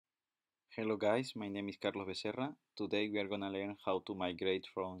Hello guys, my name is Carlos Becerra. Today we are going to learn how to migrate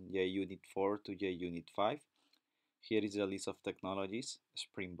from JUnit 4 to JUnit 5. Here is a list of technologies: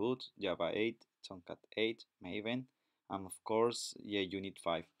 Spring Boot, Java 8, Tomcat 8, Maven, and of course JUnit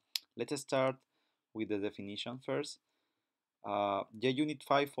 5. Let's start with the definition first. JUnit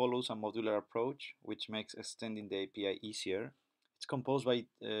 5 follows a modular approach which makes extending the API easier. It's composed by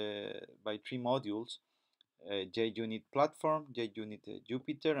three modules: JUnit Platform, JUnit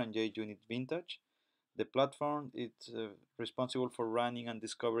Jupyter, and JUnit Vintage. The platform is responsible for running and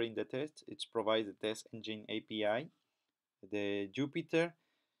discovering the tests. It provides the test engine API. The Jupyter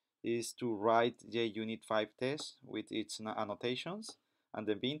is to write JUnit 5 tests with its annotations, and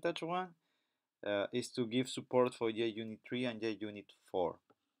the Vintage one is to give support for JUnit 3 and JUnit 4.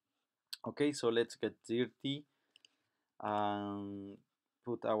 Okay, so let's get dirty and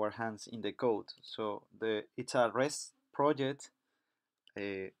put our hands in the code. So it's a REST project.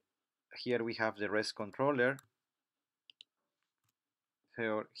 Here we have the REST controller.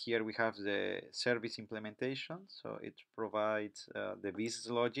 Here we have the service implementation, so it provides the business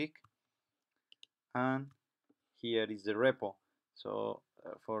logic, and here is the repo, so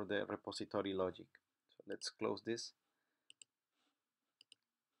for the repository logic. So let's close this.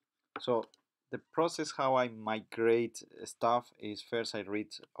 So the process how I migrate stuff is: first I read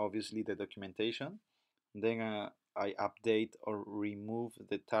obviously the documentation, then I update or remove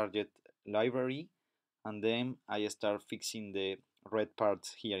the target library, and then I start fixing the red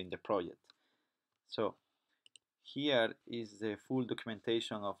parts here in the project. So here is the full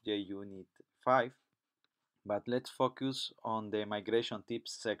documentation of JUnit 5, but let's focus on the migration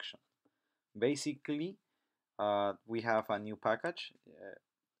tips section. Basically, we have a new package,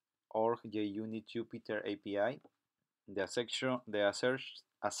 org JUnit Jupyter API. The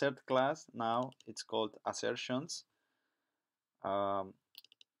assert class, now it's called assertions.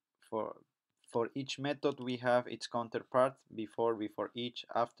 For each method we have its counterpart: before each,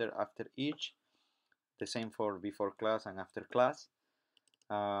 after each. The same for before class and after class.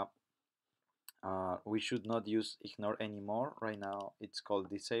 We should not use ignore anymore. Right now it's called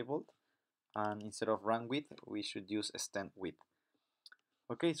disabled, and instead of run with, we should use extend with.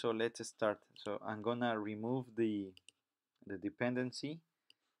 Okay, so let's start. So I'm gonna remove the dependency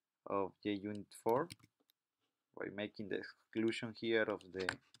of JUnit 4 by making the exclusion here of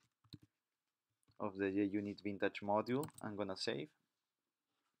the JUnit Vintage module. I'm gonna save.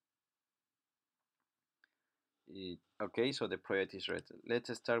 Okay, so the project is ready.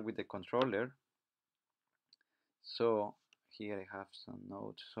 Let's start with the controller. So here I have some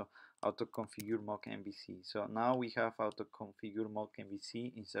notes. So auto configure mock MVC. So now we have auto configure mock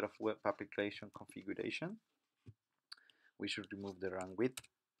MVC instead of web application configuration. We should remove the run with,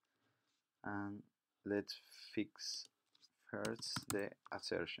 and let's fix first the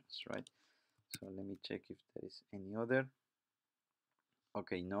assertions, right? So let me check if there is any other.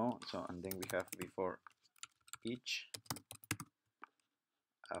 Okay, no. So and then we have before each,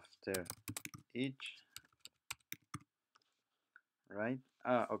 after each, right?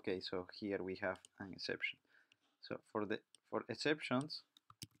 Okay, so here we have an exception. So for exceptions,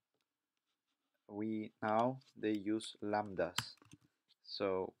 they use lambdas,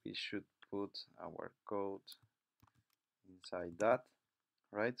 so we should put our code inside that,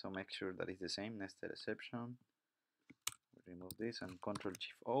 right? So make sure that it's the same nested exception. We remove this and Control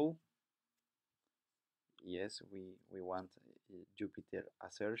Shift O. Yes, we want Jupyter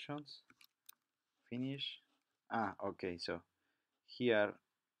assertions. Finish. Okay, so here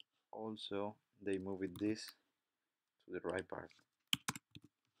also they move this to the right part.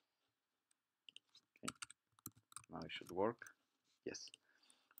 Okay, now it should work. Yes.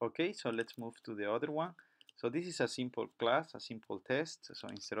 Okay, so let's move to the other one. So this is a simple class, a simple test. So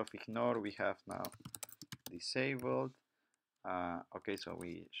instead of ignore, we have now disabled. Okay, so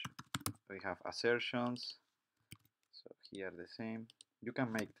we have assertions. So here the same. You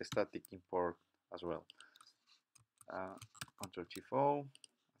can make the static import as well. Control Shift O,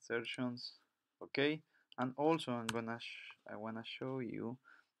 assertions. Okay, and also I wanna show you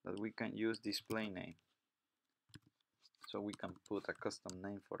that we can use display name. So we can put a custom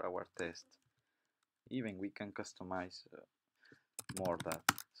name for our test. Even we can customize more that.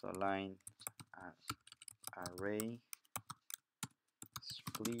 So line, array,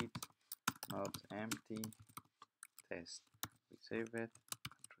 split, not empty, test. We save it,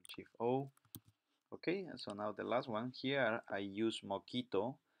 Control Shift O. Okay, and so now the last one here, I use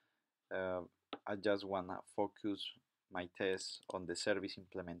Mockito. I just wanna focus my test on the service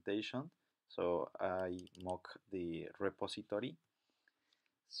implementation. So I mock the repository.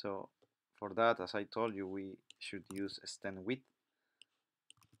 So for that, as I told you, we should use extend with.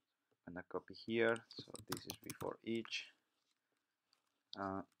 gonna copy here. So this is before each.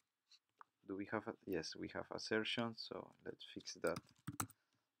 Do we have yes, we have assertions. So let's fix that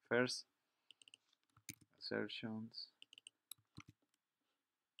first. Assertions.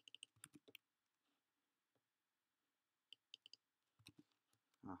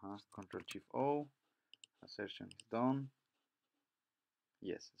 Control Shift O. Assertion is done.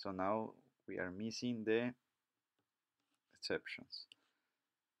 Yes. So now we are missing the exceptions.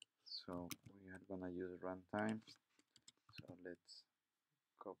 So we are gonna use runtime. So let's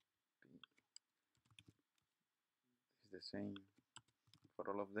copy. It's the same for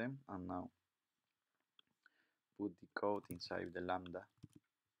all of them, and now put the code inside the lambda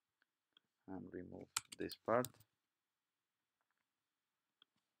and remove this part.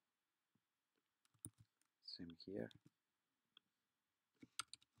 Same here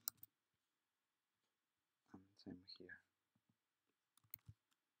and same here.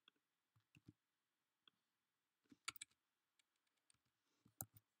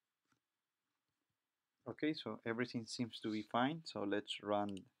 Okay, so everything seems to be fine. So let's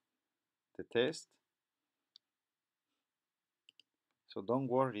run the test. So don't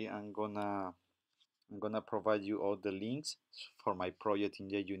worry, I'm gonna provide you all the links for my project in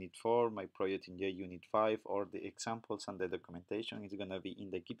JUnit 4, my project in JUnit 5, or the examples and the documentation is gonna be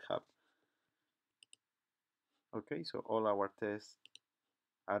in the GitHub. Okay, so all our tests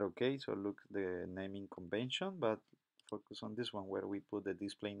are okay. So look the naming convention, but focus on this one where we put the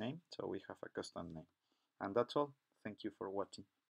display name. So we have a custom name. And that's all. Thank you for watching.